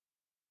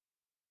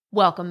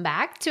Welcome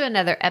back to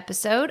another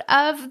episode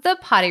of the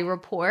Poddy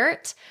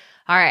Report.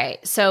 All right,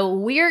 so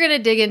we are going to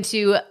dig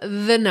into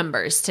the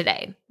numbers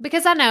today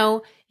because I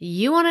know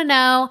you want to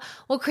know,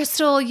 well,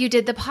 Crystal, you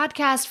did the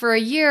podcast for a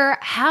year.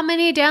 How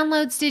many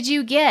downloads did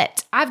you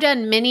get? I've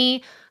done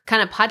many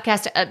kind of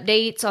podcast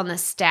updates on the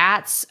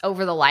stats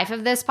over the life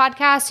of this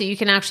podcast, so you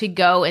can actually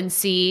go and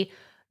see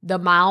the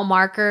mile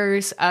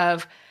markers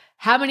of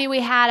how many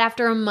we had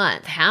after a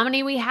month, how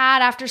many we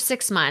had after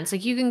 6 months.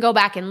 Like you can go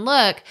back and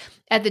look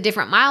at the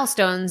different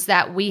milestones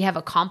that we have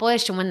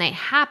accomplished and when they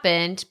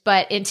happened.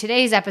 But in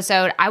today's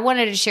episode, I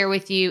wanted to share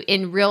with you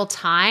in real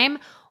time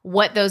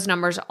what those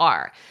numbers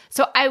are.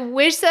 So I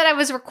wish that I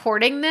was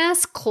recording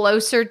this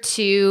closer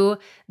to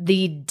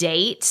the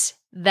date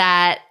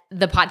that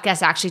the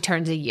podcast actually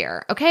turns a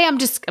year. Okay, I'm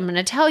going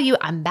to tell you,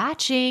 I'm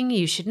batching.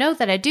 You should know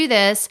that I do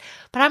this,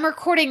 but I'm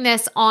recording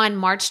this on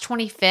March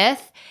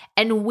 25th,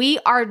 and we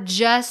are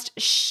just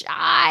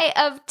shy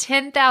of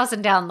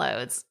 10,000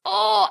 downloads.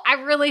 Oh,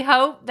 I really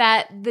hope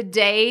that the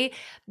day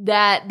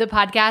that the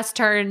podcast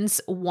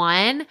turns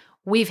 1,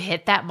 we've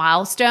hit that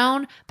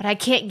milestone, but I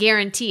can't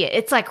guarantee it.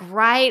 It's like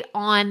right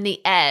on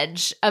the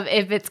edge of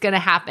if it's going to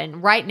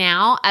happen. Right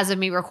now, as of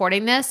me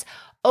recording this,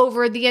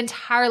 over the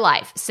entire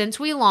life, since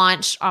we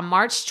launched on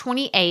March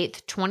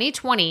 28th,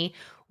 2020,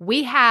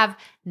 we have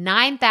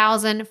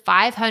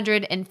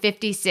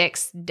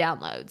 9,556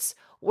 downloads.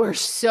 We're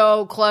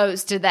so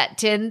close to that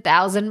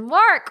 10,000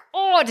 mark.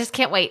 Oh, I just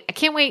can't wait. I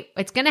can't wait.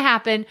 It's going to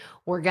happen.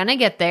 We're going to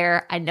get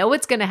there. I know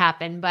it's going to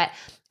happen, but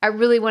I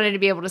really wanted to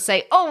be able to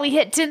say, oh, we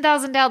hit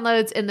 10,000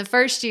 downloads in the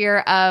first year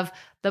of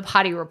the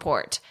Poddy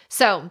Report.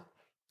 So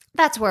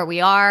that's where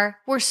we are.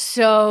 We're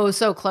so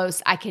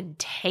close. I can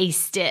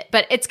taste it,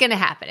 but it's going to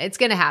happen. It's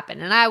going to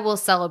happen. And I will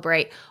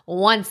celebrate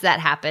once that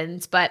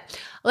happens. But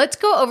let's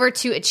go over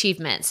to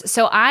achievements.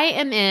 So I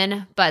am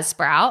in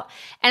Buzzsprout,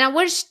 and I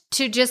wish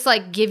to just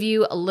give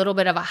you a little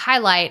bit of a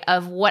highlight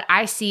of what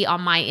I see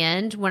on my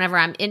end whenever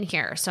I'm in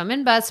here. So I'm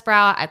in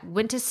Buzzsprout. I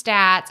went to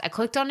stats. I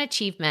clicked on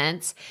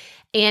achievements.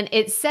 And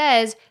it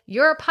says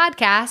your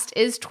podcast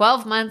is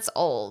 12 months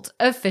old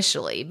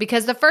officially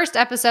because the first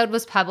episode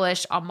was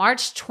published on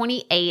March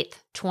 28th,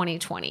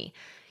 2020.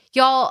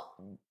 Y'all,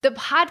 the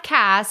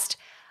podcast,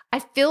 I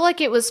feel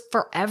like it was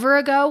forever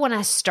ago when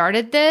I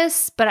started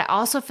this, but I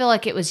also feel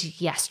like it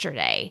was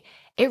yesterday.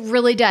 It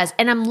really does.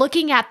 And I'm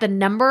looking at the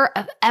number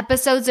of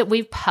episodes that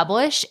we've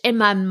published and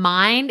my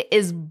mind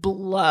is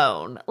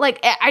blown. I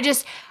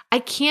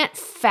can't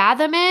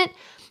fathom it.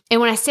 And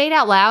when I say it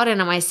out loud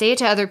and when I say it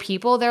to other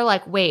people, they're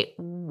like, wait,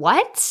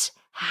 what?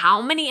 How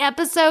many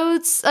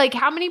episodes?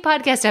 How many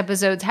podcast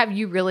episodes have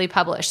you really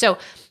published? So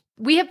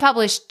we have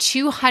published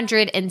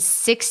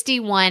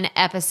 261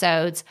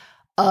 episodes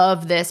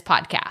of this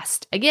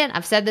podcast. Again,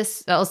 I've said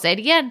this, I'll say it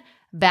again,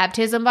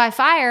 baptism by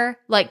fire,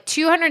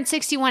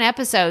 261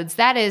 episodes.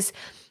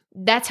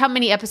 That's how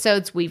many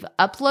episodes we've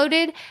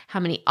uploaded, how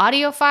many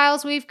audio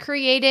files we've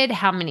created,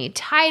 how many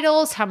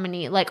titles, how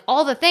many,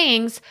 all the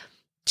things.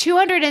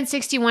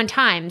 261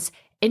 times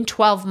in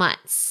 12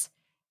 months.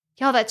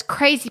 Y'all, that's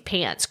crazy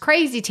pants,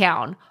 crazy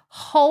town.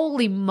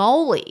 Holy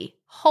moly.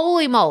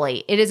 Holy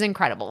moly. It is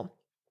incredible.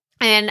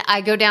 And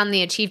I go down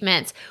the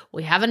achievements.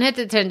 We haven't hit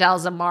the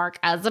 10,000 mark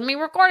as of me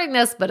recording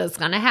this, but it's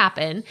going to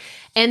happen.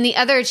 And the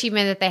other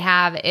achievement that they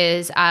have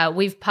is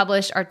we've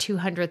published our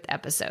 200th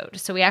episode.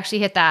 So we actually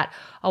hit that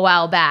a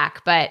while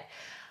back, but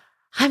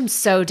I'm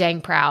so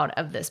dang proud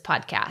of this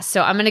podcast.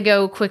 So I'm going to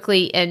go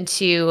quickly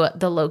into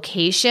the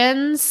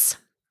locations.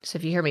 So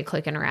if you hear me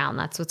clicking around,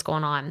 that's what's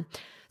going on.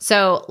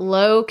 So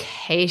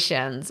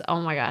locations,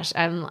 oh my gosh,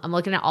 I'm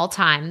looking at all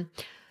time.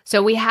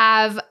 So we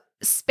have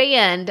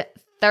spanned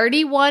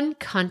 31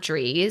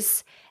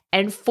 countries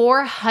and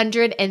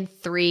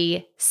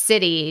 403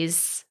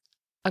 cities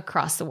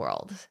across the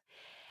world.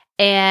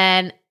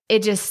 And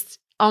it just,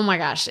 oh my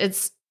gosh,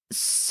 it's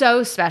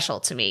so special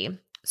to me.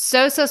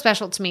 So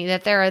special to me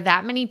that there are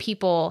that many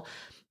people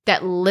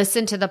that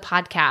listen to the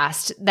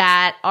podcast,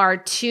 that are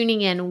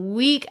tuning in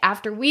week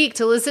after week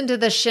to listen to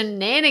the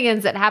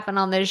shenanigans that happen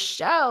on this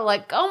show.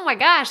 Oh my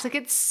gosh,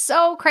 it's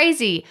so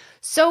crazy.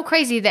 So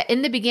crazy that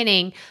in the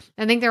beginning,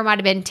 I think there might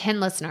have been 10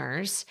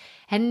 listeners.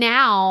 And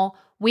now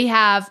we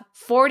have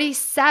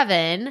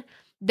 47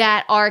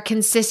 that are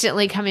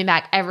consistently coming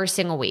back every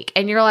single week.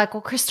 And you're like,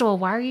 well, Crystal,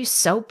 why are you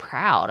so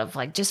proud of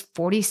just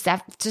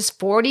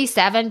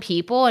 47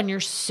 people and you're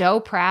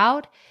so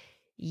proud?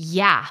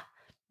 Yeah.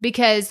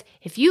 Because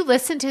if you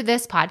listen to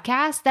this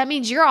podcast, that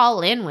means you're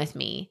all in with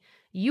me.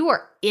 You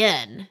are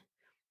in.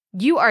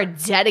 You are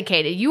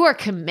dedicated. You are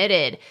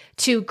committed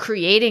to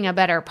creating a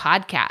better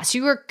podcast.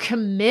 You are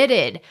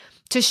committed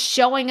to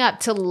showing up,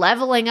 to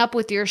leveling up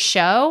with your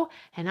show.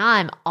 And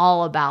I'm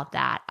all about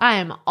that. I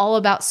am all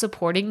about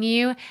supporting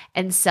you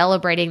and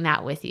celebrating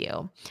that with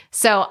you.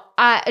 So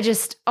I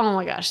just, oh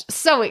my gosh,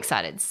 so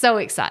excited, so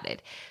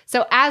excited.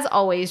 So as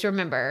always,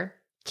 remember,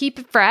 keep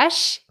it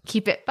fresh,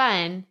 keep it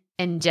fun,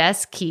 and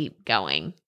just keep going.